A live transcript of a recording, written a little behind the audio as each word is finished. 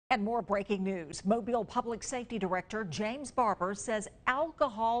And more breaking news. Mobile Public Safety Director James Barber says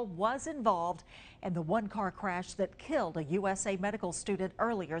alcohol was involved in the one-car crash that killed a USA medical student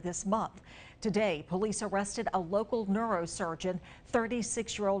earlier this month. Today, police arrested a local neurosurgeon,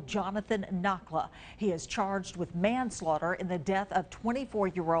 36-year-old Jonathan Nakla. He is charged with manslaughter in the death of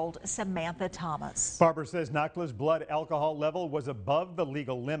 24-year-old Samantha Thomas. Barber says Nakla's blood alcohol level was above the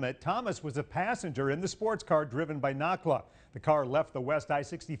legal limit. Thomas was a passenger in the sports car driven by Nakla. The car left the West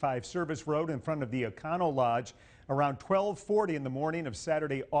I-65 service road in front of the Econo Lodge around 12:40 in the morning of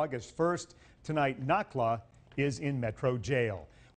Saturday, August 1st. Tonight, Nakla is in Metro Jail.